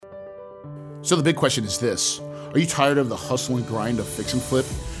So the big question is this: are you tired of the hustle and grind of fix and flip?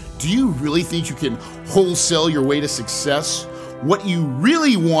 Do you really think you can wholesale your way to success? What you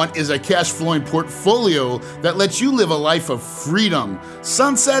really want is a cash flowing portfolio that lets you live a life of freedom,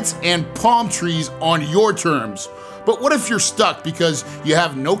 sunsets, and palm trees on your terms. But what if you're stuck because you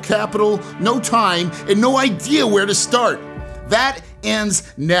have no capital, no time, and no idea where to start? That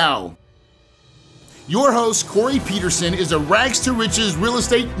ends now. Your host, Corey Peterson, is a rags to riches real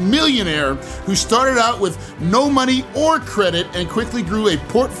estate millionaire who started out with no money or credit and quickly grew a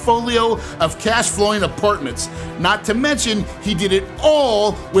portfolio of cash flowing apartments. Not to mention, he did it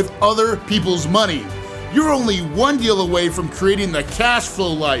all with other people's money. You're only one deal away from creating the cash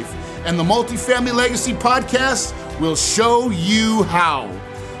flow life, and the Multifamily Legacy Podcast will show you how.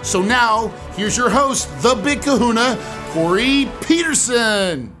 So now, here's your host, the Big Kahuna, Corey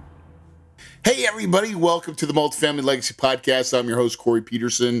Peterson. Hey everybody, welcome to the Multifamily Legacy Podcast. I'm your host, Corey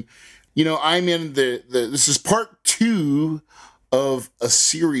Peterson. You know, I'm in this is part 2 of a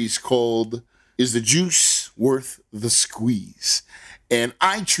series called Is the Juice Worth the Squeeze? And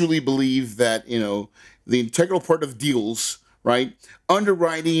I truly believe that, you know, the integral part of deals, right?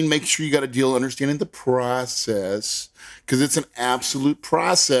 Underwriting, make sure you got a deal, understanding the process, because it's an absolute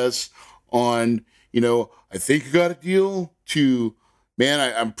process on, you know, I think you got a deal, to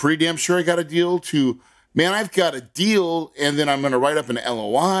man, I'm pretty damn sure I got a deal, to, man, I've got a deal, and then I'm going to write up an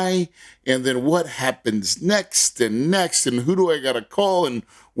LOI, and then what happens next, and who do I got to call, and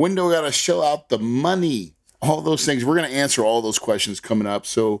when do I got to shell out the money? All those things. We're going to answer all those questions coming up.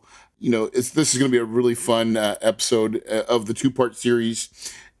 So, you know, this is going to be a really fun episode of the 2-part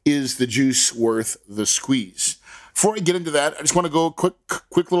series, Is the Juice Worth the Squeeze? Before I get into that, I just want to go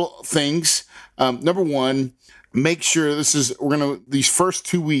quick little things. Number one, make sure these first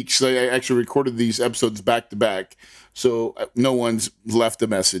 2 weeks, I actually recorded these episodes back to back, so no one's left a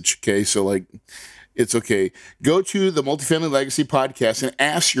message, okay? So, like, it's okay. Go to the Multifamily Legacy Podcast and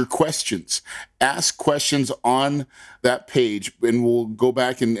ask your questions. Ask questions on that page, and we'll go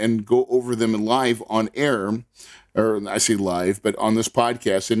back and go over them live on air, or I say live, but on this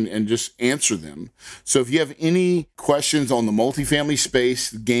podcast, and just answer them. So if you have any questions on the multifamily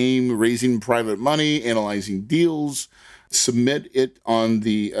space, game, raising private money, analyzing deals, submit it on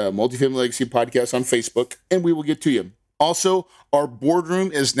the Multifamily Legacy Podcast on Facebook, and we will get to you. Also, our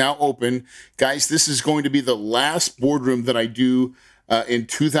boardroom is now open. Guys, this is going to be the last boardroom that I do in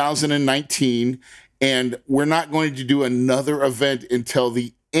 2019, and we're not going to do another event until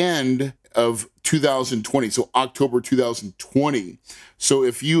the end of 2020, so October 2020. So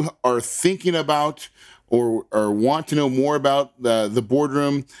if you are thinking about or want to know more about the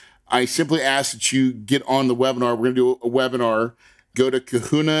boardroom, I simply ask that you get on the webinar. We're going to do a webinar. Go to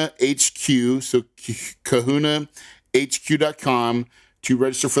Kahuna HQ, so kahunahq.com to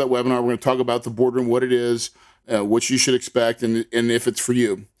register for that webinar. We're going to talk about the boardroom, what it is, what you should expect, and if it's for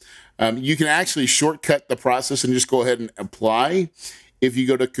you. You can actually shortcut the process and just go ahead and apply if you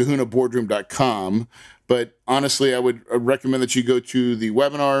go to kahunaboardroom.com. But honestly, I would recommend that you go to the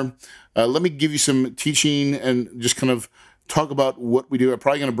webinar. Let me give you some teaching and just kind of talk about what we do. I'm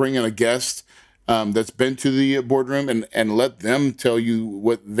probably going to bring in a guest that's been to the boardroom and let them tell you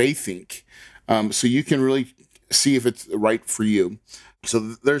what they think, so you can really see if it's right for you. So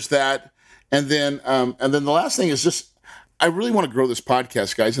there's that. And then the last thing is just, I really want to grow this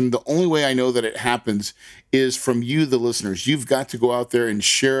podcast, guys. And the only way I know that it happens is from you, the listeners. You've got to go out there and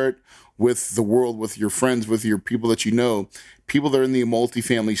share it with the world, with your friends, with your people that you know, people that are in the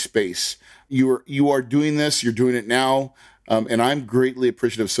multifamily space. You are doing this. You're doing it now. And I'm greatly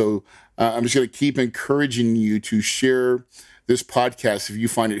appreciative. So I'm just going to keep encouraging you to share this podcast if you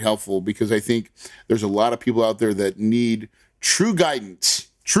find it helpful, because I think there's a lot of people out there that need true guidance,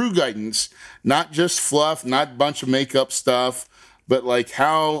 not just fluff, not a bunch of makeup stuff, but like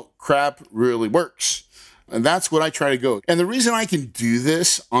how crap really works. And that's what I try to go. And the reason I can do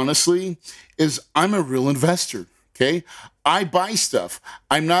this, honestly, is I'm a real investor, okay? I buy stuff.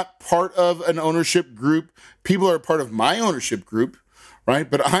 I'm not part of an ownership group. People are part of my ownership group, right?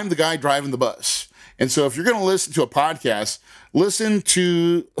 But I'm the guy driving the bus. And so if you're going to listen to a podcast, listen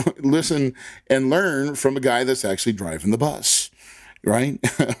and learn from a guy that's actually driving the bus. Right?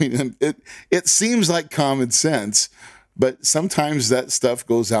 I mean, it seems like common sense, but sometimes that stuff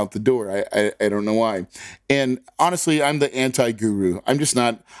goes out the door. I don't know why. And honestly, I'm the anti-guru. I'm just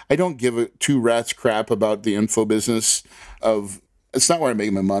not, I don't give a two rats crap about the info business it's not where I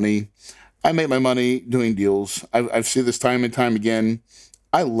make my money. I make my money doing deals. I've seen this time and time again.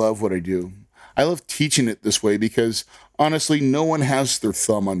 I love what I do. I love teaching it this way because honestly, no one has their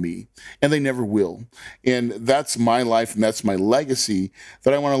thumb on me and they never will. And that's my life and that's my legacy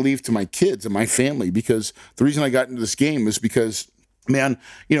that I want to leave to my kids and my family, because the reason I got into this game is because, man,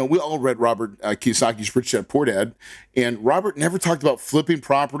 we all read Robert Kiyosaki's Rich Dad Poor Dad, and Robert never talked about flipping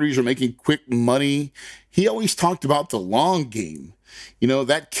properties or making quick money. He always talked about the long game,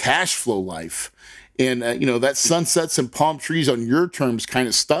 that cash flow life. And, that sunsets and palm trees on your terms kind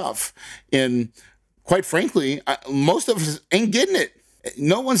of stuff. And quite frankly, most of us ain't getting it.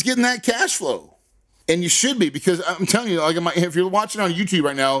 No one's getting that cash flow. And you should be, because I'm telling you, if you're watching on YouTube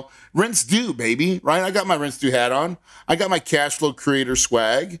right now, rent's due, baby, right? I got my rent's due hat on. I got my cash flow creator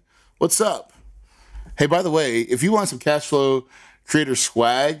swag. What's up? Hey, by the way, if you want some cash flow creator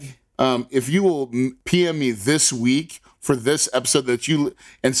swag, if you will PM me this week for this episode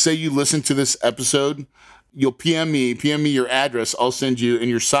and say you listen to this episode, you'll PM me your address. I'll send you, and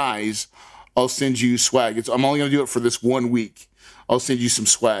your size, I'll send you swag. I'm only going to do it for this 1 week. I'll send you some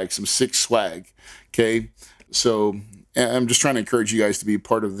swag, some sick swag. Okay. So I'm just trying to encourage you guys to be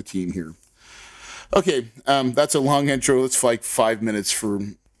part of the team here. Okay. That's a long intro. It's like 5 minutes for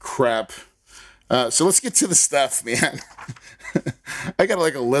crap. So let's get to the stuff, man. I got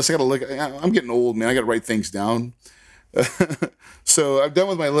like a list. I'm getting old, man. I got to write things down. So I'm done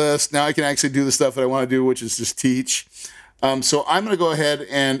with my list. Now I can actually do the stuff that I want to do, which is just teach. So I'm going to go ahead,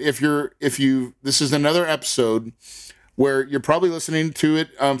 and this is another episode where you're probably listening to it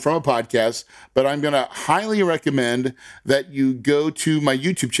from a podcast, but I'm going to highly recommend that you go to my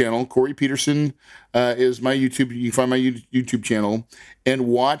YouTube channel. Corey Peterson is my YouTube. You can find my YouTube channel and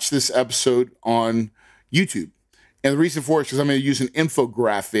watch this episode on YouTube. And the reason for it is because I'm going to use an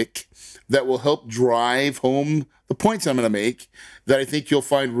infographic that will help drive home the points I'm going to make that I think you'll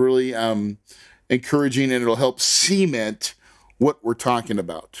find really encouraging, and it'll help cement what we're talking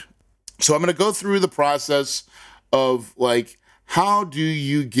about. So I'm going to go through the process of like, how do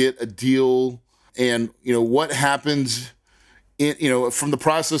you get a deal, and what happens from the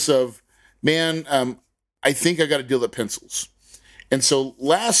process of, man, I think I got a deal that pencils. And so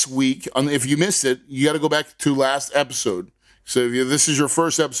last week, if you missed it, you got to go back to last episode. So if this is your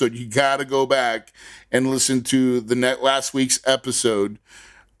first episode, you got to go back and listen to the last week's episode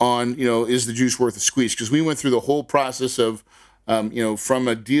on, is the juice worth a squeeze? Because we went through the whole process of, from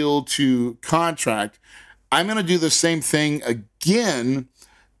a deal to contract. I'm going to do the same thing again,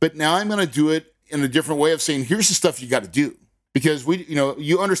 but now I'm going to do it in a different way of saying, here's the stuff you got to do. Because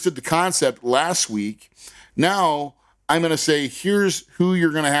you understood the concept last week. Now I'm going to say, here's who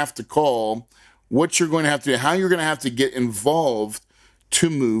you're going to have to call, what you're going to have to do, how you're going to have to get involved to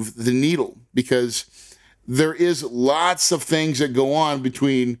move the needle. Because there is lots of things that go on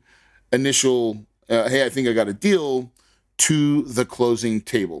between initial, hey, I think I got a deal, to the closing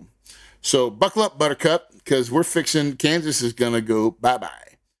table. So buckle up, Buttercup, because Kansas is going to go bye-bye.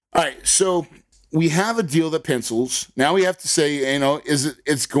 All right, so we have a deal that pencils. Now we have to say,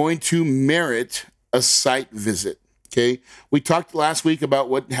 it's going to merit a site visit. Okay, we talked last week about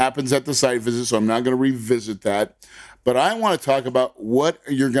what happens at the site visit, so I'm not going to revisit that. But I want to talk about what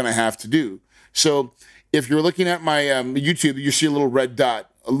you're going to have to do. So if you're looking at my YouTube, you see a little red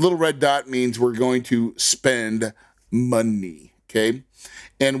dot. A little red dot means we're going to spend money, okay?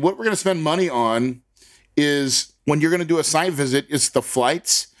 And what we're going to spend money on is, when you're going to do a site visit, it's the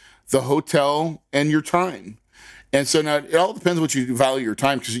flights, the hotel, and your time. And so now it all depends what you value your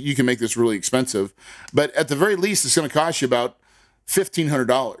time, because you can make this really expensive. But at the very least, it's going to cost you about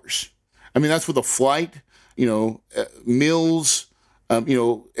 $1,500. I mean, that's with a flight, meals, and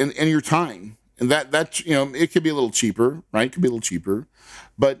your time. And that it could be a little cheaper, right? It could be a little cheaper.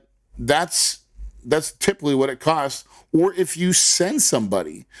 But that's typically what it costs. Or if you send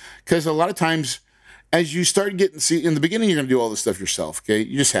somebody, because a lot of times as you start in the beginning, you're going to do all this stuff yourself. Okay.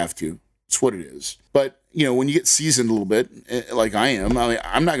 You just have to. It's what it is. But when you get seasoned a little bit, like I am,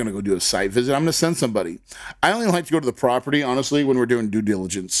 I'm not going to go do a site visit. I'm going to send somebody. I only like to go to the property, honestly, when we're doing due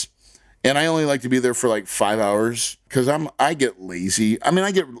diligence. And I only like to be there for like 5 hours, because I get lazy. I mean,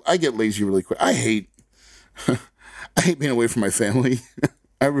 I get lazy really quick. I hate being away from my family.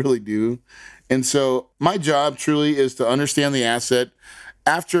 I really do. And so my job truly is to understand the asset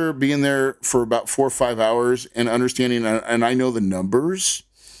after being there for about 4 or 5 hours and understanding, and I know the numbers,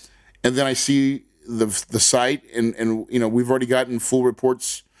 and then I see the site, and we've already gotten full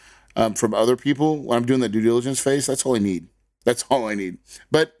reports from other people when I'm doing the due diligence phase. That's all I need. That's all I need.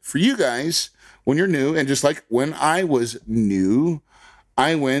 But for you guys, when you're new, and just like when I was new,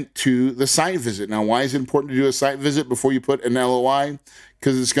 I went to the site visit. Now, why is it important to do a site visit before you put an LOI?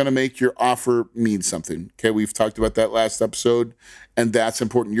 Because it's going to make your offer mean something. Okay, we've talked about that last episode, and that's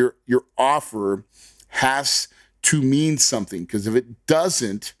important. Your offer has to mean something, because if it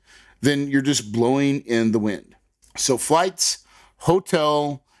doesn't, then you're just blowing in the wind. So flights,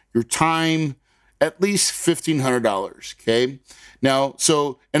 hotel, your time, at least $1,500, okay? Now,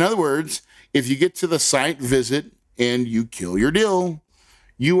 so in other words, if you get to the site visit and you kill your deal,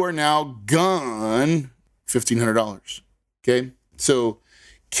 you are now gone $1,500, okay? So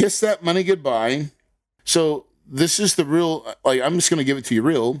kiss that money goodbye. So this is the real, like, I'm just going to give it to you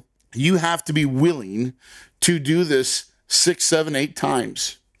real. You have to be willing to do this 6, 7, 8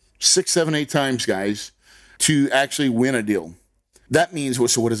 times. 6, 7, 8 times, guys, to actually win a deal. That means,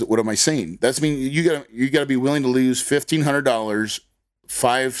 so what is it? What am I saying? That's mean you gotta be willing to lose $1,500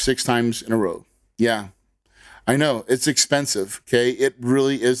 5, 6 times in a row. Yeah, I know it's expensive. Okay, it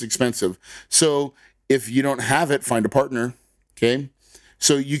really is expensive. So if you don't have it, find a partner. Okay,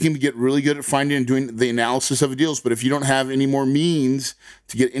 so you can get really good at finding and doing the analysis of deals. But if you don't have any more means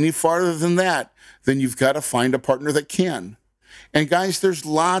to get any farther than that, then you've got to find a partner that can. And guys, there's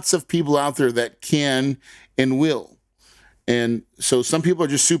lots of people out there that can and will. And so some people are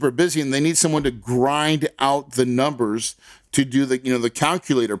just super busy and they need someone to grind out the numbers to do the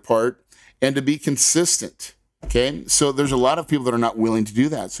calculator part and to be consistent. Okay. So there's a lot of people that are not willing to do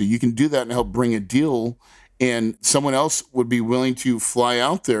that. So you can do that and help bring a deal, and someone else would be willing to fly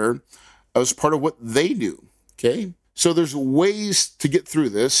out there as part of what they do. Okay. So there's ways to get through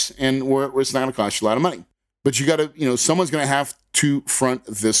this, and where it's not going to cost you a lot of money. But you got to, someone's going to have to front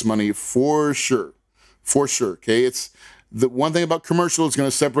this money for sure. For sure. Okay. It's the one thing about commercial, it's going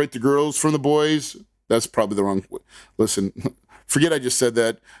to separate the girls from the boys. That's probably the wrong way. Listen, forget I just said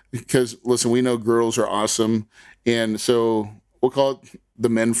that, because listen, we know girls are awesome. And so we'll call it the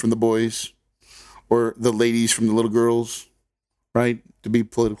men from the boys, or the ladies from the little girls, right? To be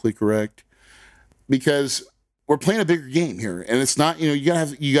politically correct, because we're playing a bigger game here. And it's not,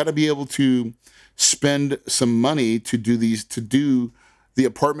 you got to be able to spend some money to do the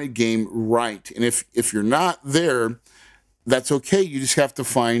apartment game right. And if you're not there, that's okay. You just have to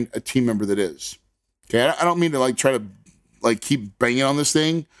find a team member that is. Okay, I don't mean to try to keep banging on this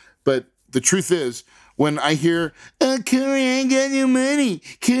thing, but the truth is, when I hear, Curry ain't getting you money,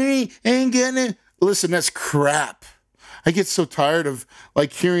 Curry ain't getting it, listen, that's crap. I get so tired of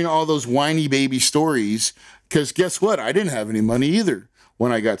hearing all those whiny baby stories, because guess what? I didn't have any money either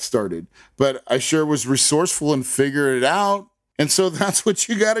when I got started, but I sure was resourceful and figured it out. And so that's what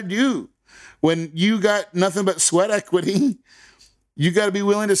you got to do. When you got nothing but sweat equity, you got to be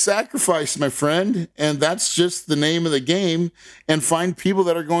willing to sacrifice, my friend. And that's just the name of the game. And find people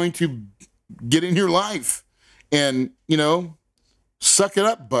that are going to get in your life. And, suck it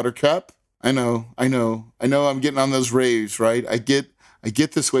up, buttercup. I know I'm getting on those raves, right? I get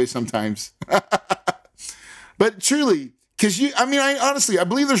this way sometimes. But truly, because I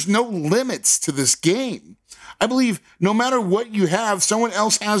believe there's no limits to this game. I believe no matter what you have, someone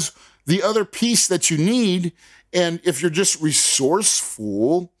else has the other piece that you need. And if you're just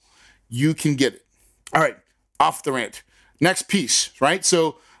resourceful, you can get it. All right, off the rant. Next piece, right?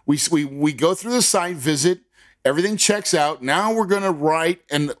 So we go through the site visit. Everything checks out. Now we're going to write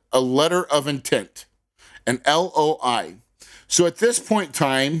a letter of intent, an LOI. So at this point in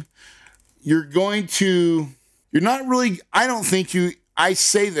time, I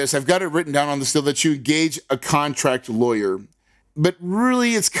say this, I've got it written down on the still, that you engage a contract lawyer. But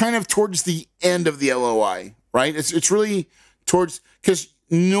really, it's kind of towards the end of the LOI, right? It's really towards, because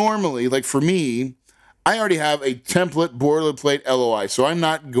normally, for me, I already have a template boilerplate LOI, so I'm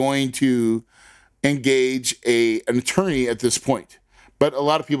not going to engage an attorney at this point. But a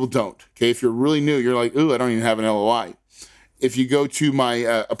lot of people don't, okay? If you're really new, you're like, ooh, I don't even have an LOI. If you go to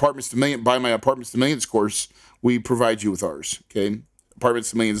my Apartments to Million, buy my Apartments to Millions course, we provide you with ours, okay?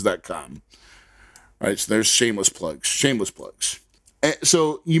 ApartmentstoMillions.com. Right, so there's shameless plugs. And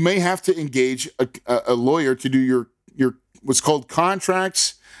so you may have to engage a lawyer to do your what's called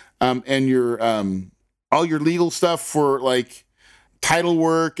contracts, and your all your legal stuff for title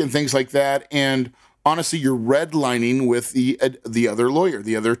work and things like that. And honestly, you're redlining with the other lawyer,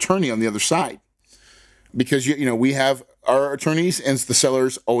 the other attorney on the other side, because we have our attorneys and the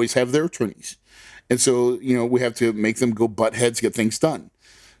sellers always have their attorneys, and so we have to make them go butt heads, get things done.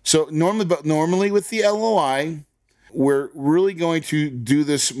 So normally with the LOI, we're really going to do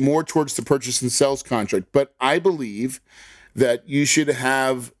this more towards the purchase and sales contract. But I believe that you should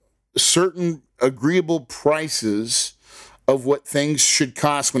have certain agreeable prices of what things should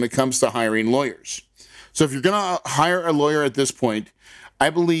cost when it comes to hiring lawyers. So if you're going to hire a lawyer at this point, I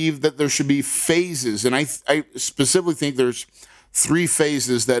believe that there should be phases, and I specifically think there's 3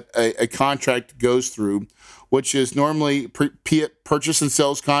 phases that a contract goes through, which is normally purchase and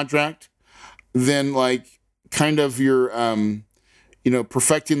sales contract, then like kind of your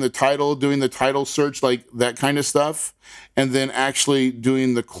perfecting the title, doing the title search, like that kind of stuff, and then actually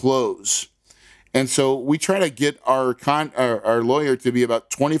doing the close. And so we try to get our lawyer to be about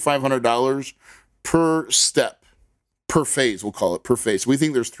 $2,500 per step, per phase, we'll call it per phase. We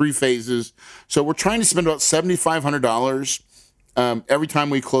think there's 3 phases. So we're trying to spend about $7,500 every time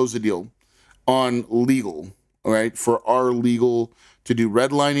we close a deal on legal, all right, for our legal, to do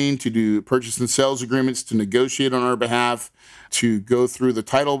redlining, to do purchase and sales agreements, to negotiate on our behalf, to go through the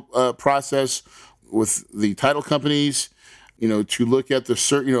title process with the title companies, to look at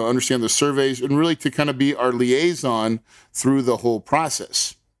understand the surveys, and really to kind of be our liaison through the whole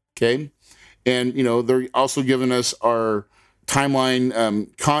process. Okay. And, they're also giving us our timeline,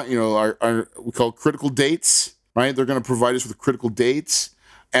 our we call critical dates, right? They're going to provide us with critical dates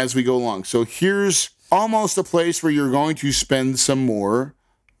as we go along. So here's almost a place where you're going to spend some more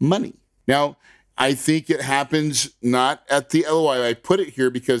money. Now, I think it happens not at the LOI. I put it here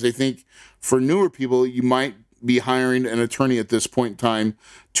because I think for newer people, you might be hiring an attorney at this point in time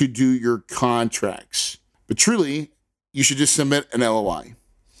to do your contracts. But truly, you should just submit an LOI,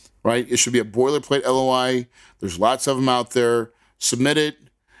 right? It should be a boilerplate LOI. There's lots of them out there. Submit it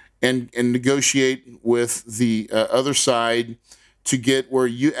and negotiate with the other side to get where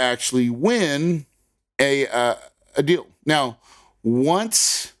you actually win a deal. Now,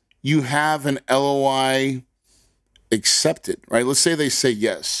 once you have an LOI accepted, right? Let's say they say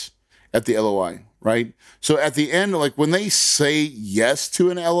yes at the LOI, right? So at the end, like when they say yes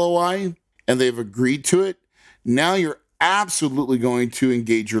to an LOI and they've agreed to it, now you're absolutely going to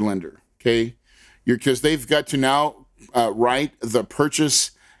engage your lender, okay? Because they've got to now write the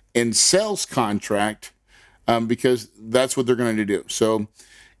purchase and sales contract because that's what they're going to do. So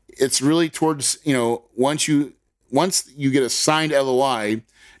it's really towards, once you get a signed LOI,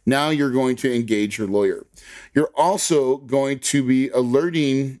 now you're going to engage your lawyer. You're also going to be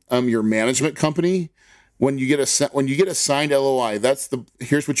alerting your management company when you get a signed LOI.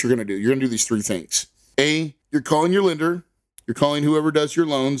 Here's what you're going to do. You're going to do these 3 things. A, you're calling your lender. You're calling whoever does your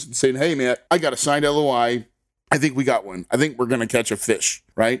loans and saying, hey, man, I got a signed LOI. I think we got one. I think we're going to catch a fish,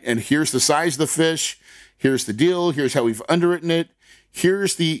 right? And here's the size of the fish. Here's the deal. Here's how we've underwritten it. You're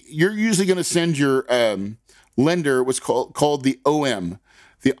usually going to send your lender what's called the OM,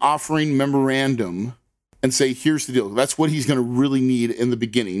 the offering memorandum, and say, here's the deal. That's what he's going to really need in the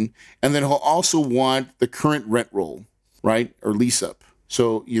beginning. And then he'll also want the current rent roll, right? Or lease up.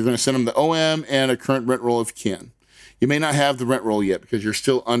 So you're going to send him the OM and a current rent roll if you can. You may not have the rent roll yet because you're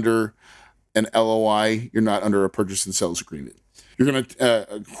still under an LOI. You're not under a purchase and sales agreement. You're going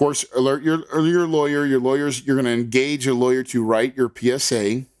to, of course, alert your lawyer. You're going to engage a lawyer to write your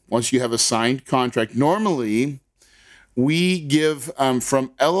PSA once you have a signed contract. Normally, we give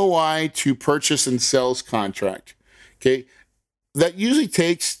from LOI to purchase and sales contract. Okay, that usually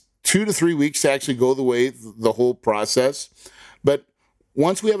takes 2 to 3 weeks to actually go the whole process. But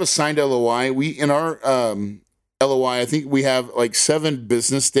once we have a signed LOI, in our LOI, I think we have like 7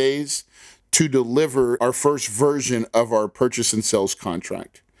 business days to deliver our first version of our purchase and sales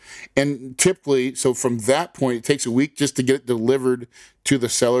contract. And typically, so from that point, it takes a week just to get it delivered to the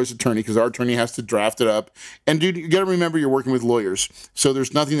seller's attorney because our attorney has to draft it up. And dude, you got to remember you're working with lawyers. So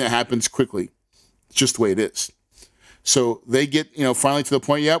there's nothing that happens quickly. It's just the way it is. So they get, finally to the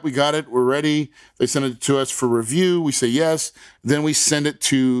point, yeah, we got it. We're ready. They send it to us for review. We say yes. Then we send it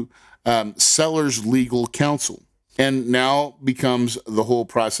to seller's legal counsel. And now becomes the whole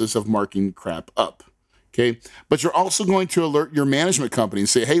process of marking crap up. Okay. But you're also going to alert your management company and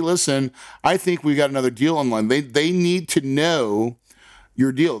say, hey, listen, I think we got another deal online. They need to know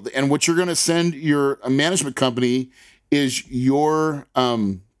your deal. And what you're going to send your management company is your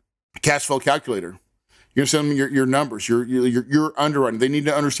cash flow calculator. You're going to send them your numbers, your underwriting. They need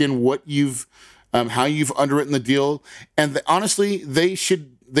to understand what how you've underwritten the deal. And honestly, they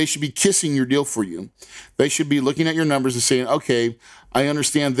should be kissing your deal for you. They should be looking at your numbers and saying, okay, I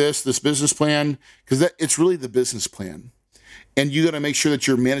understand this business plan, because it's really the business plan. And you got to make sure that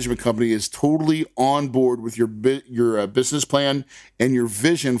your management company is totally on board with your business plan and your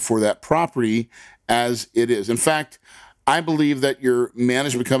vision for that property as it is. In fact, I believe that your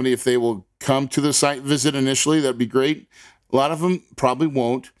management company, if they will come to the site visit initially, that'd be great. A lot of them probably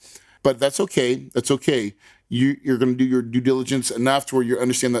won't, but that's okay. That's okay. You're going to do your due diligence enough to where you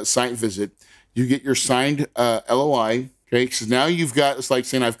understand that site visit. You get your signed LOI, okay? Because now it's like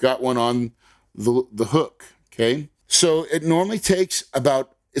saying I've got one on the hook, okay? So it normally takes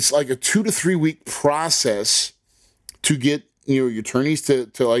it's like a 2 to 3 week process to get, your attorneys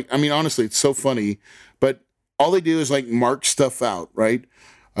to like, I mean, honestly, it's so funny, but all they do is like mark stuff out, right?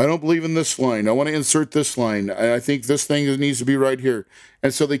 I don't believe in this line. I want to insert this line. I think this thing needs to be right here.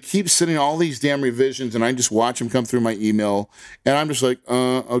 And so they keep sending all these damn revisions, and I just watch them come through my email, and I'm just like,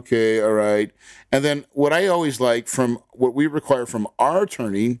 okay, all right. And then what I always like from what we require from our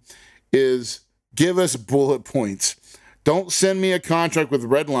attorney is give us bullet points. Don't send me a contract with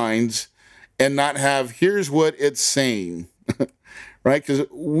red lines and not have, here's what it's saying, right? Because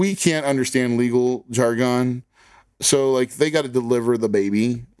we can't understand legal jargon. So like they got to deliver the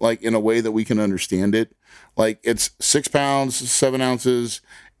baby like in a way that we can understand it. Like it's 6 pounds, 7 ounces,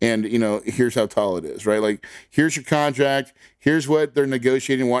 and here's how tall it is, right? Like here's your contract, here's what they're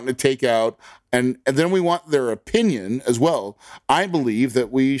negotiating, wanting to take out, and then we want their opinion as well. I believe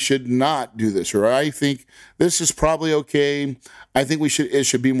that we should not do this, or I think this is probably okay. I think it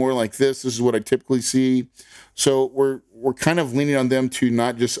should be more like this. This is what I typically see. So we're kind of leaning on them to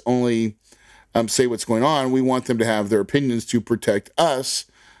not just only say what's going on. We want them to have their opinions to protect us,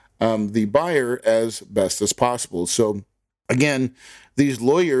 the buyer, as best as possible. So again, these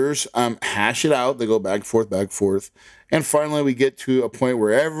lawyers hash it out. They go back and forth. And finally, we get to a point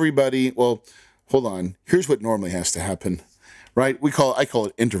where everybody, well, hold on. Here's what normally has to happen, right? I call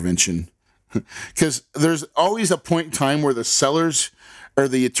it intervention. Because there's always a point in time where the sellers or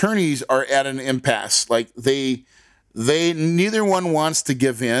the attorneys are at an impasse. Like they neither one wants to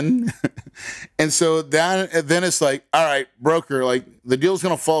give in. And so then it's like, all right, broker, like the deal's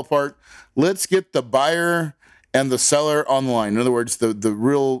going to fall apart. Let's get the buyer and the seller on the line. In other words, the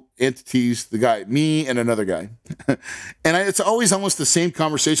real entities, the guy, me and another guy. And it's always almost the same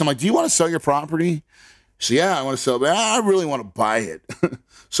conversation. I'm like, do you want to sell your property? So yeah, I want to sell, but I really want to buy it.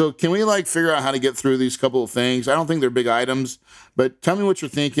 So can we like figure out how to get through these couple of things? I don't think they're big items, but tell me what you're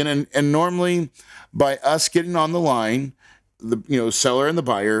thinking. And normally by us getting on the line, the seller and the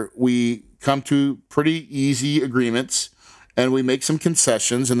buyer, we come to pretty easy agreements and we make some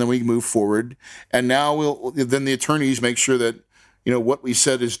concessions and then we move forward. And now then the attorneys make sure that, what we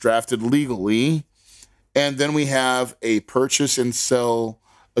said is drafted legally. And then we have a purchase and sell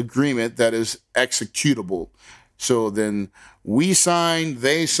agreement that is executable. So then we sign,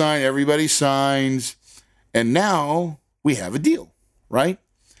 they sign, everybody signs, and now we have a deal, right?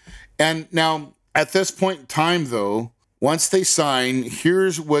 And now at this point in time, though, once they sign,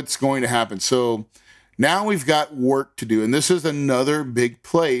 here's what's going to happen. So now we've got work to do, and this is another big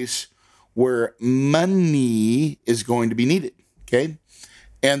place where money is going to be needed, okay?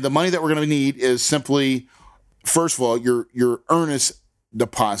 And the money that we're going to need is simply, first of all, your earnest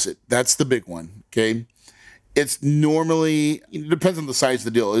deposit. That's the big one, okay? It's normally, it depends on the size of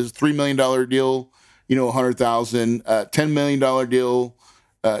the deal. It's a $3 million deal, $100,000, $10 million deal,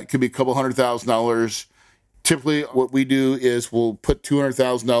 it could be a couple $100,000. Typically what we do is we'll put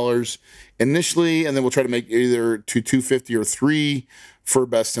 $200,000 initially, and then we'll try to make either to $250,000 or $3 for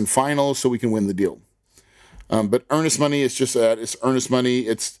best and final so we can win the deal. But earnest money is just that. It's earnest money.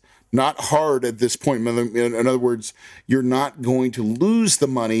 It's not hard at this point. In other words, you're not going to lose the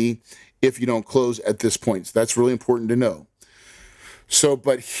money if you don't close at this point. So that's really important to know. So,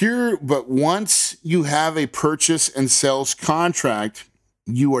 but once you have a purchase and sales contract,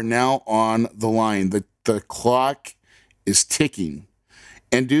 you are now on the line. The clock is ticking.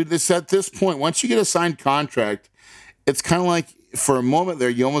 And dude, it's at this point, once you get a signed contract, it's kind of like for a moment there,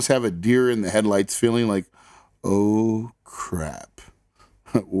 you almost have a deer in the headlights feeling like, oh crap,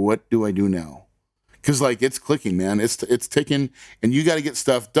 what do I do now? Because like it's clicking, man. It's ticking, and you got to get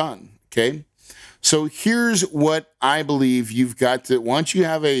stuff done. Okay. So here's what I believe you've got to, once you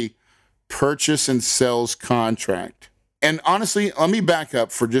have a purchase and sales contract, and honestly, let me back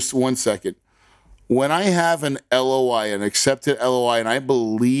up for just 1 second. When I have an LOI, an accepted LOI, and I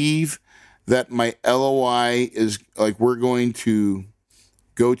believe that my LOI is like, we're going to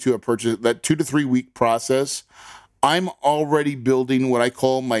go to a purchase, that 2 to 3 week process, I'm already building what I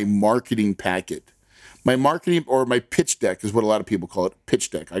call my marketing packet. My marketing, or my pitch deck is what a lot of people call it,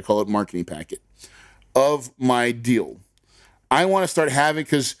 pitch deck. I call it marketing packet of my deal. I want to start having,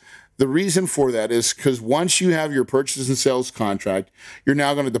 because the reason for that is because once you have your purchase and sales contract, you're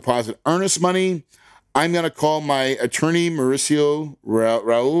now going to deposit earnest money. I'm going to call my attorney, Mauricio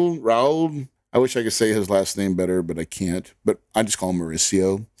Raul. I wish I could say his last name better, but I can't. But I just call him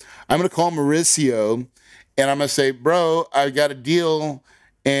Mauricio. I'm going to call Mauricio, and I'm going to say, bro, I got a deal.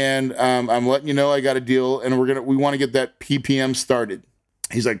 And I'm letting you know I got a deal, and we want to get that PPM started.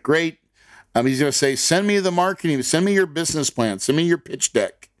 He's like, great. He's going to say, send me the marketing, send me your business plan, send me your pitch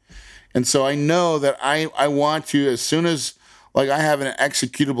deck. And so I know that I want to, as soon as like I have an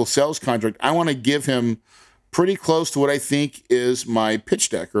executable sales contract, I want to give him pretty close to what I think is my pitch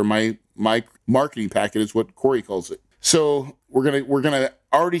deck or my marketing packet is what Corey calls it. So we're gonna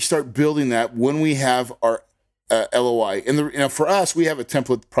already start building that when we have our LOI. And for us, we have a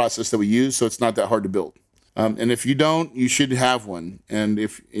template process that we use, so it's not that hard to build. And if you don't, you should have one. And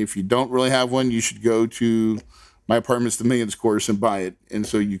if you don't really have one, you should go to My Apartments to Millions course and buy it, and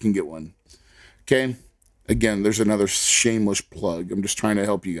so you can get one. Okay. Again, there's another shameless plug. I'm just trying to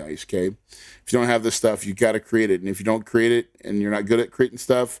help you guys, okay? If you don't have this stuff, you got to create it. And if you don't create it and you're not good at creating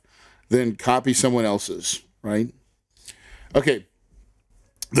stuff, then copy someone else's, right? Okay.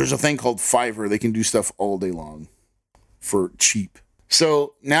 There's a thing called Fiverr. They can do stuff all day long for cheap.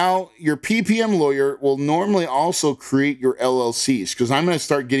 So now your PPM lawyer will normally also create your LLCs, because I'm going to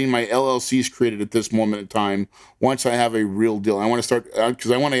start getting my LLCs created at this moment in time once I have a real deal. I want to start,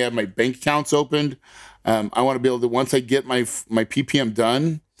 because I want to have my bank accounts opened. I want to be able to, once I get my PPM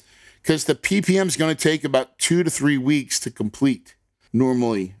done, because the PPM is going to take about 2 to 3 weeks to complete.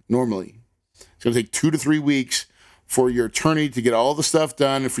 Normally. It's going to take 2 to 3 weeks for your attorney to get all the stuff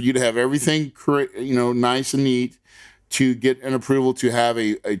done and for you to have everything correct, nice and neat, to get an approval to have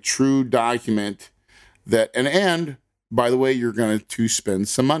a true document that, and by the way, you're going to spend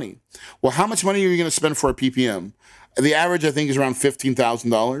some money. Well, how much money are you going to spend for a PPM? The average, I think, is around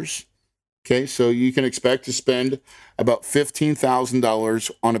 $15,000. Okay, so you can expect to spend about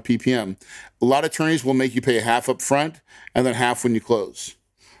 $15,000 on a PPM. A lot of attorneys will make you pay half up front and then half when you close.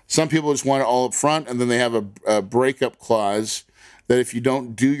 Some people just want it all up front, and then they have a breakup clause that if you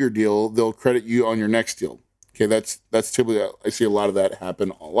don't do your deal, they'll credit you on your next deal. Okay, that's typically, I see a lot of that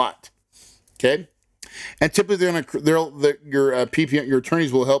happen a lot. Okay, and typically your PPM, your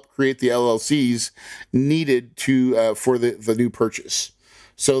attorneys will help create the LLCs needed to for the new purchase.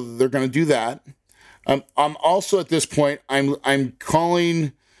 So they're going to do that. I'm also at this point, I'm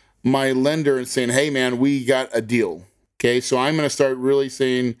calling my lender and saying, hey man, we got a deal. Okay, so I'm going to start really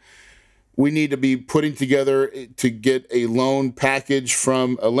saying we need to be putting together to get a loan package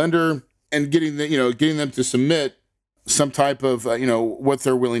from a lender and getting them to submit some type of what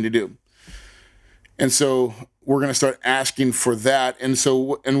they're willing to do. And so we're going to start asking for that. And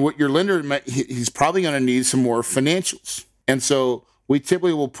what your lender he's probably going to need some more financials. And so we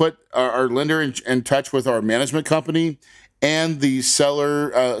typically will put our lender in touch with our management company and the seller,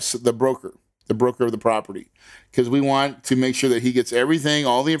 the broker of the property, because we want to make sure that he gets everything,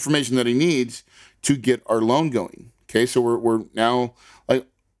 all the information that he needs to get our loan going. Okay, so we're now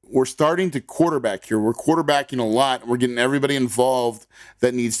we're starting to quarterback here. We're quarterbacking a lot, and we're getting everybody involved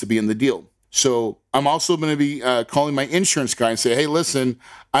that needs to be in the deal. So I'm also going to be calling my insurance guy and say, hey, listen,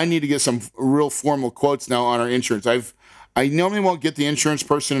 I need to get some real formal quotes now on our insurance. I normally won't get the insurance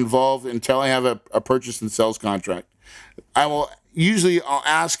person involved until I have a purchase and sales contract. I'll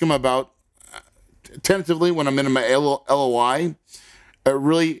ask them about tentatively when I'm in my LOI,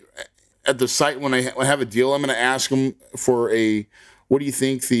 really at the site when I have a deal, I'm going to ask them for what do you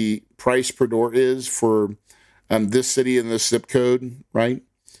think the price per door is for this city and this zip code, right?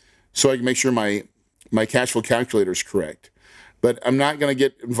 So I can make sure my cash flow calculator is correct. But I'm not going to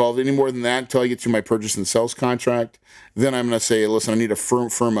get involved any more than that until I get to my purchase and sales contract. Then I'm going to say, listen, I need a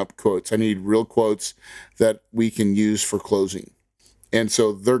firm up quotes. I need real quotes that we can use for closing. And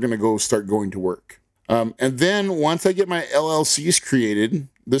so they're going to start going to work. And then once I get my LLCs created,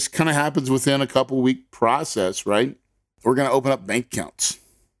 this kind of happens within a couple-week process, right? We're going to open up bank accounts.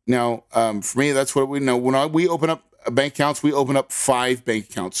 Now, for me, that's what we know. When we open up bank accounts, we open up 5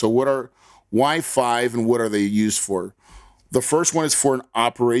 bank accounts. So why 5 and what are they used for? The first one is for an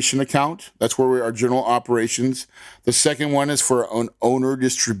operation account. That's where we are general operations. The second one is for an owner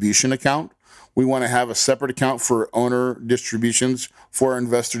distribution account. We want to have a separate account for owner distributions, for our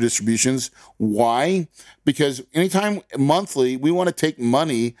investor distributions. Why? Because anytime monthly, we want to take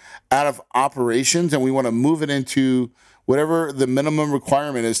money out of operations and we want to move it into whatever the minimum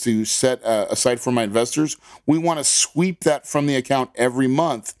requirement is to set aside for my investors. We want to sweep that from the account every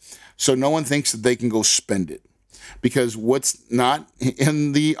month so no one thinks that they can go spend it. Because what's not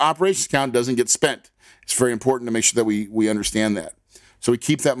in the operations account doesn't get spent. It's very important to make sure that we understand that. So we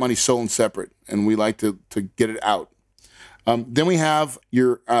keep that money sold and separate, and we like to get it out. Then we have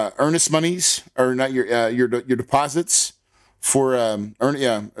your earnest monies, or not your deposits for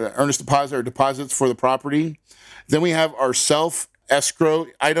earnest deposit or deposits for the property. Then we have our self escrow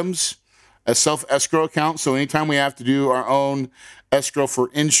items, a self escrow account. So anytime we have to do our own escrow for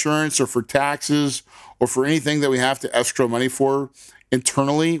insurance or for taxes or for anything that we have to escrow money for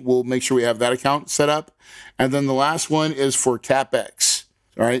internally, we'll make sure we have that account set up. And then the last one is for CapEx,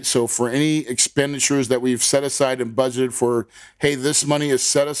 All right. So for any expenditures that we've set aside and budgeted for, hey, this money is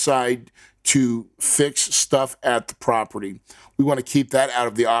set aside to fix stuff at the property. We want to keep that out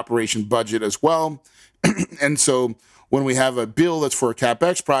of the operation budget as well. And so when we have a bill that's for a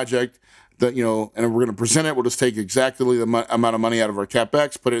CapEx project, that, and we're going to present it, we'll just take exactly the amount of money out of our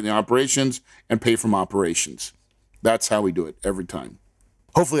CapEx, put it in the operations, and pay from operations. That's how we do it every time.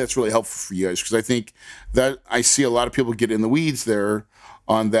 Hopefully that's really helpful for you guys, because I think that I see a lot of people get in the weeds there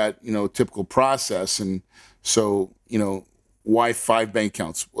on that, typical process. And so, why 5 bank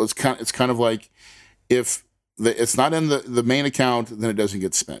accounts? Well, it's kind of like, if it's not in the main account, then it doesn't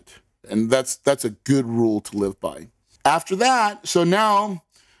get spent. And that's a good rule to live by. After that, so now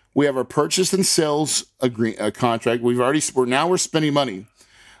we have our purchase and sales contract. We're spending money.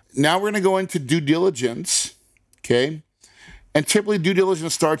 Now we're going to go into due diligence. Okay. And typically due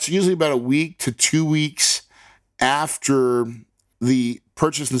diligence starts usually about a week to 2 weeks after the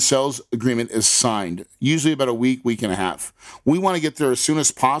purchase and sales agreement is signed, usually about a week and a half. We want to get there as soon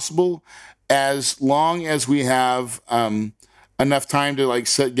as possible, as long as we have enough time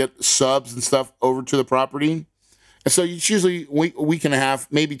to get subs and stuff over to the property. And so it's usually a week and a half,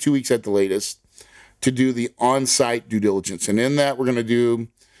 maybe 2 weeks at the latest, to do the on-site due diligence. And in that, we're going to do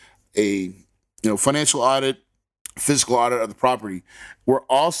a financial audit, physical audit of the property. We're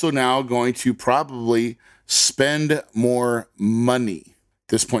also now going to probably spend more money at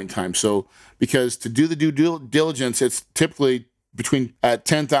this point in time. So because to do the due diligence, it's typically between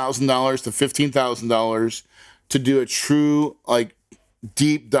 $10,000 to $15,000 to do a true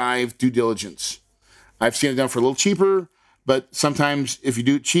deep dive due diligence. I've seen it done for a little cheaper, but sometimes if you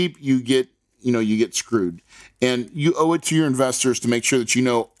do it cheap, you get screwed. And you owe it to your investors to make sure that you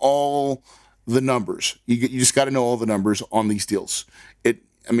know all the numbers. You just got to know all the numbers on these deals.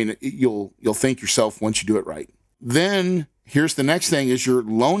 You'll thank yourself once you do it right. Then here's the next thing, is your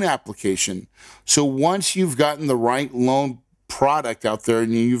loan application. So once you've gotten the right loan product out there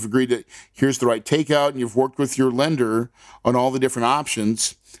and you've agreed that here's the right takeout and you've worked with your lender on all the different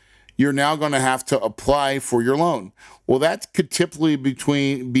options, you're now going to have to apply for your loan. Well, that could typically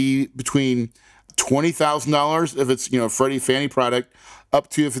be between $20,000 if it's Freddie Fannie product, up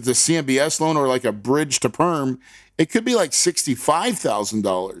to, if it's a CMBS loan or like a bridge to perm, it could be like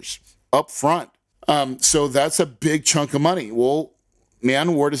 $65,000 up front. So that's a big chunk of money. Well,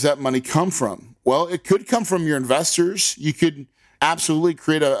 man, where does that money come from? Well, it could come from your investors. You could absolutely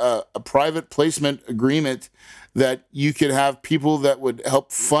create a private placement agreement that you could have people that would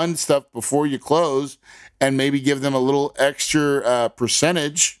help fund stuff before you close, and maybe give them a little extra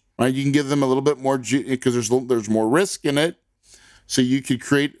percentage, right? You can give them a little bit more because there's more risk in it. So you could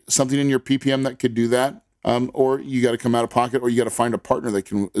create something in your PPM that could do that. Or you got to come out of pocket, or you got to find a partner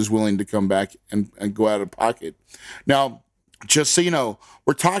that is willing to come back and go out of pocket. Now, just so you know,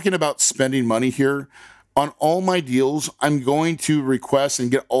 we're talking about spending money here. On all my deals, I'm going to request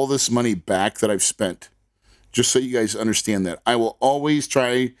and get all this money back that I've spent. Just so you guys understand that. I will always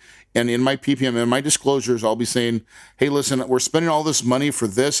try, and in my PPM and my disclosures, I'll be saying, hey, listen, we're spending all this money for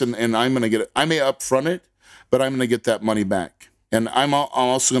this, and I'm going to get it. I may upfront it, but I'm going to get that money back. And I'm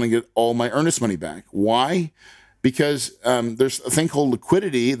also going to get all my earnest money back. Why? Because there's a thing called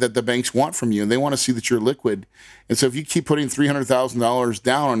liquidity that the banks want from you, and they want to see that you're liquid. And so if you keep putting $300,000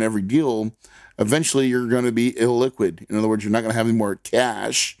 down on every deal, eventually you're going to be illiquid. In other words, you're not going to have any more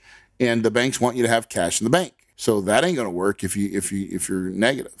cash, and the banks want you to have cash in the bank. So that ain't going to work if you're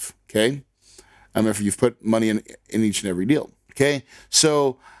negative. Okay, if you've put money in each and every deal. Okay,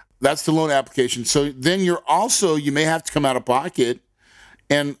 so that's the loan application. So then you may have to come out of pocket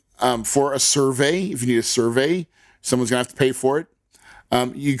and for a survey. If you need a survey, someone's going to have to pay for it.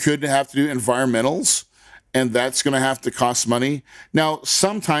 You could have to do environmentals, and that's going to have to cost money. Now,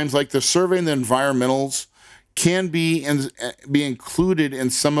 sometimes like the survey and the environmentals can be included in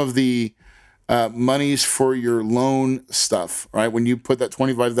some of the monies for your loan stuff, right? When you put that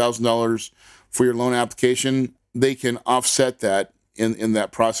 $25,000 for your loan application, they can offset that in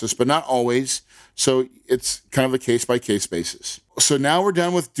that process, but not always. So it's kind of a case-by-case basis. So now we're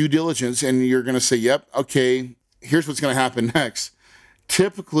done with due diligence, and you're going to say, yep, okay, here's what's going to happen next.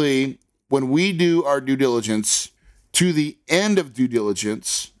 Typically, when we do our due diligence to the end of due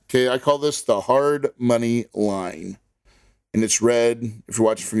diligence, okay, I call this the hard money line. And it's red. If you're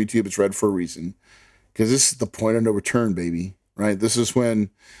watching from YouTube, it's red for a reason, because this is the point of no return, baby, right? This is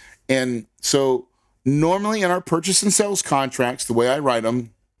when, and so normally in our purchase and sales contracts, the way I write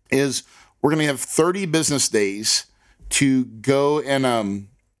them is we're going to have 30 business days to go and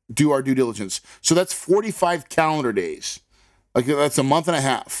do our due diligence. So that's 45 calendar days. Like that's a month and a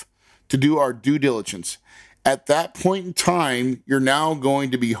half to do our due diligence. At that point in time, you're now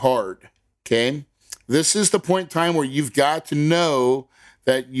going to be hard. Okay. This is the point in time where you've got to know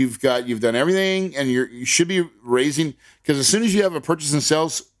that you've done everything, and you should be raising, because as soon as you have a purchase and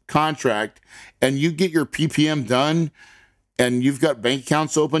sales contract and you get your PPM done and you've got bank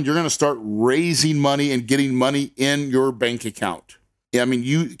accounts open, you're going to start raising money and getting money in your bank account. I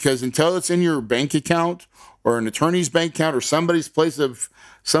mean, because until it's in your bank account or an attorney's bank account or somebody's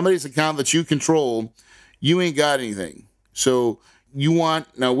account that you control, you ain't got anything. So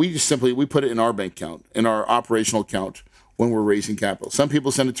we put it in our bank account, in our operational account when we're raising capital. Some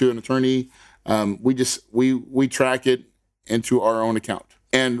people send it to an attorney. We track it into our own account.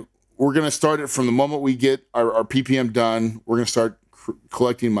 And we're going to start it from the moment we get our PPM done. We're going to start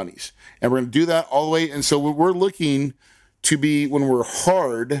collecting monies. And we're going to do that all the way. And so we're looking to be, when we're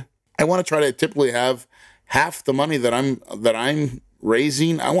hard, I want to try to typically have half the money that I'm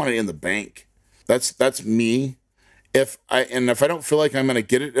raising, I want it in the bank. That's me. If I don't feel like I'm going to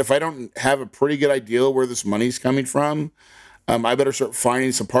get it, if I don't have a pretty good idea where this money's coming from, I better start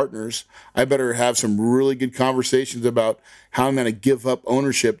finding some partners. I better have some really good conversations about how I'm going to give up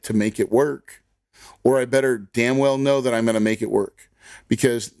ownership to make it work. Or I better damn well know that I'm going to make it work.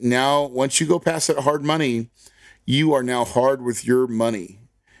 Because now, once you go past that hard money, you are now hard with your money.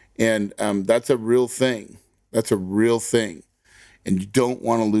 And that's a real thing. That's a real thing. And you don't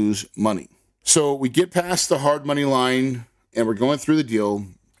want to lose money. So we get past the hard money line and we're going through the deal.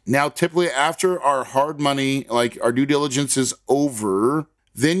 Now, typically after our hard money, like our due diligence is over,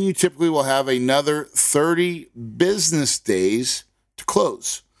 then you typically will have another 30 business days to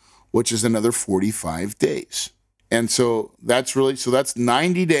close, which is another 45 days. And so that's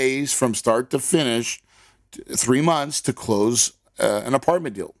 90 days from start to finish, 3 months to close an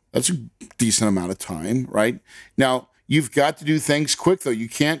apartment deal. That's a decent amount of time, right? Now, you've got to do things quick, though. You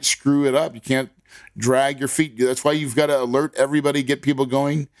can't screw it up. You can't drag your feet. That's why you've got to alert everybody, get people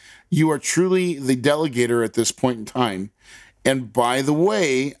going. You are truly the delegator at this point in time. And by the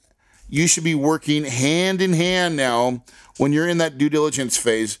way, you should be working hand in hand now when you're in that due diligence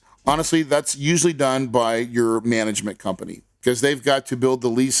phase. Honestly, that's usually done by your management company because they've got to build the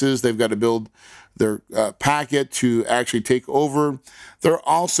leases. They've got to build their packet to actually take over. They're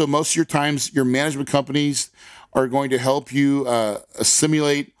also, most of your times, your management companies are going to help you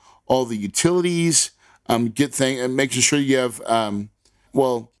assimilate all the utilities, get things, and making sure you have,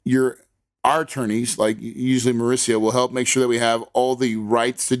 our attorneys, like usually Mauricio, will help make sure that we have all the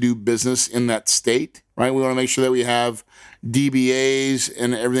rights to do business in that state, right? We want to make sure that we have DBAs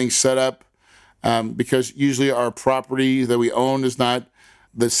and everything set up because usually our property that we own is not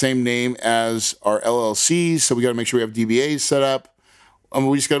the same name as our LLCs, so we got to make sure we have DBAs set up.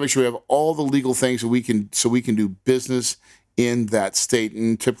 We just got to make sure we have all the legal things so we can do business in that state.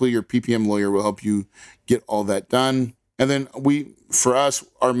 And typically your PPM lawyer will help you get all that done. And then for us,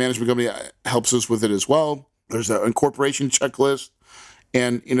 our management company helps us with it as well. There's an incorporation checklist,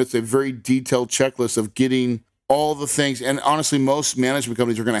 and it's a very detailed checklist of getting all the things. And honestly, most management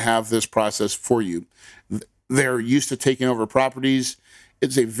companies are going to have this process for you. They're used to taking over properties.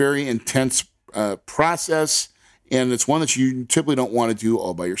 It's a very intense process, and it's one that you typically don't want to do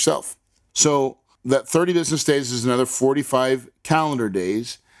all by yourself. So that 30 business days is another 45 calendar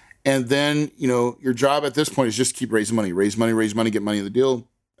days. And then, your job at this point is just keep raising money, raise money, get money in the deal.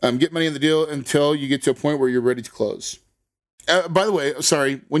 Get money in the deal until you get to a point where you're ready to close. By the way,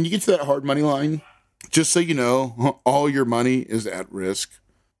 sorry, when you get to that hard money line, just so you know, all your money is at risk.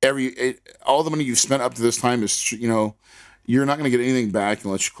 All the money you've spent up to this time is, you're not going to get anything back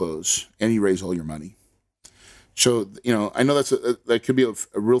unless you close and you raise all your money. So, I know that could be a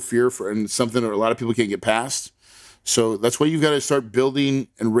real fear and something that a lot of people can't get past. So that's why you've got to start building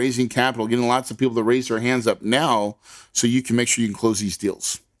and raising capital, getting lots of people to raise their hands up now so you can make sure you can close these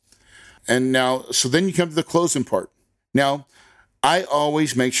deals. And now, so then you come to the closing part. Now, I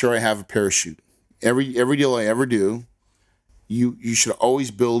always make sure I have a parachute. Every deal I ever do, you should always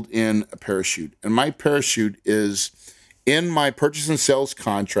build in a parachute. And my parachute is in my purchase and sales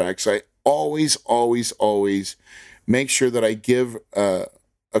contracts. I always make sure that I give a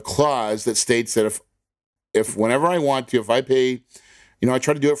clause that states that if whenever I want to, if I pay, I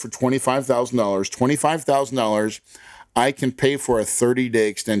try to do it for $25,000, I can pay for a 30-day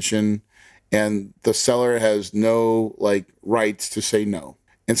extension and the seller has no rights to say no.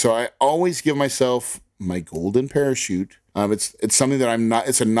 And so I always give myself my golden parachute. It's something that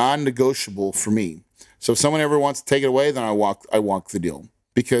it's a non-negotiable for me. So if someone ever wants to take it away, then I walk the deal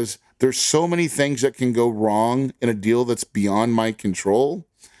because there's so many things that can go wrong in a deal that's beyond my control.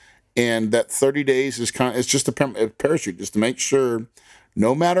 And that 30 days it's just a parachute just to make sure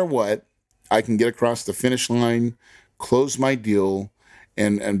no matter what, I can get across the finish line, close my deal,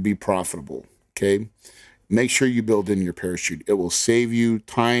 and be profitable. Okay. Make sure you build in your parachute. It will save you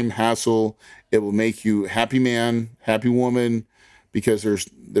time, hassle. It will make you happy man, happy woman, because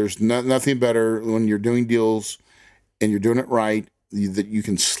there's nothing better when you're doing deals and you're doing it right, that you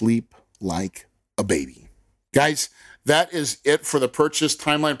can sleep like a baby. Guys, that is it for the purchase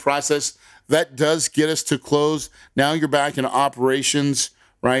timeline process. That does get us to close. Now you're back in operations,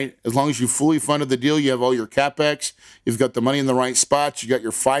 right? As long as you fully funded the deal, you have all your CapEx, you've got the money in the right spots, you got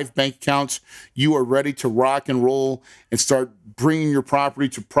your 5 bank accounts, you are ready to rock and roll and start bringing your property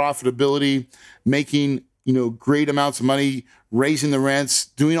to profitability, making, great amounts of money, raising the rents,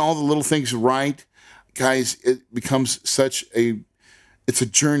 doing all the little things right. Guys, it becomes it's a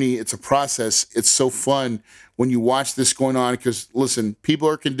journey, it's a process. It's so fun when you watch this going on, because listen, people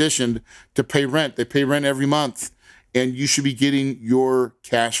are conditioned to pay rent. They pay rent every month, and you should be getting your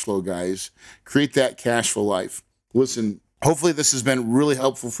cash flow, guys. Create that cash flow life. Listen, hopefully this has been really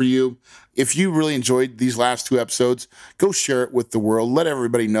helpful for you. If you really enjoyed these last 2 episodes, go share it with the world. Let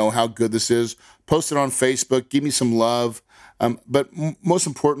everybody know how good this is. Post it on Facebook. Give me some love. But most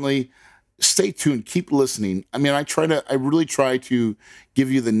importantly, stay tuned. Keep listening. I mean, I really try to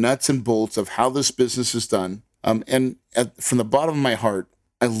give you the nuts and bolts of how this business is done. From the bottom of my heart,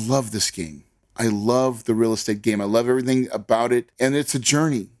 I love this game. I love the real estate game. I love everything about it. And it's a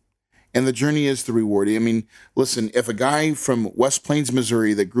journey. And the journey is the reward. I mean, listen, if a guy from West Plains,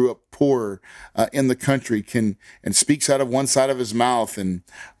 Missouri that grew up poor in the country and speaks out of one side of his mouth, and,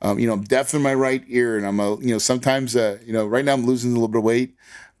 I'm deaf in my right ear, and I'm, sometimes, right now I'm losing a little bit of weight,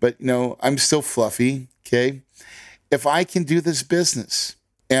 but, I'm still fluffy. Okay. If I can do this business,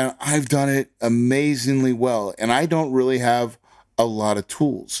 and I've done it amazingly well, and I don't really have a lot of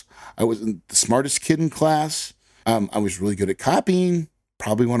tools. I wasn't the smartest kid in class. I was really good at copying,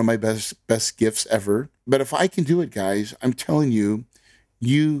 probably one of my best gifts ever. But if I can do it, guys, I'm telling you,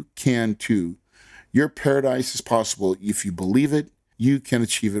 you can too. Your paradise is possible. If you believe it, you can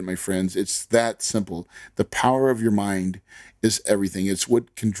achieve it, my friends. It's that simple. The power of your mind is everything. It's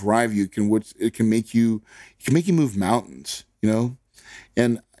what can drive you. It can make you move mountains,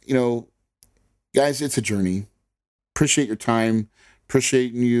 And, guys, it's a journey. Appreciate your time.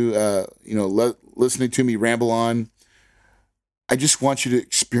 Appreciate you, listening to me ramble on. I just want you to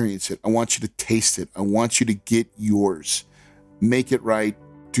experience it. I want you to taste it. I want you to get yours. Make it right.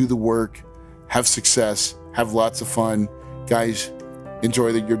 Do the work. Have success. Have lots of fun. Guys, enjoy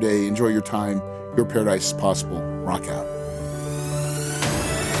your day. Enjoy your time. Your paradise is possible. Rock out.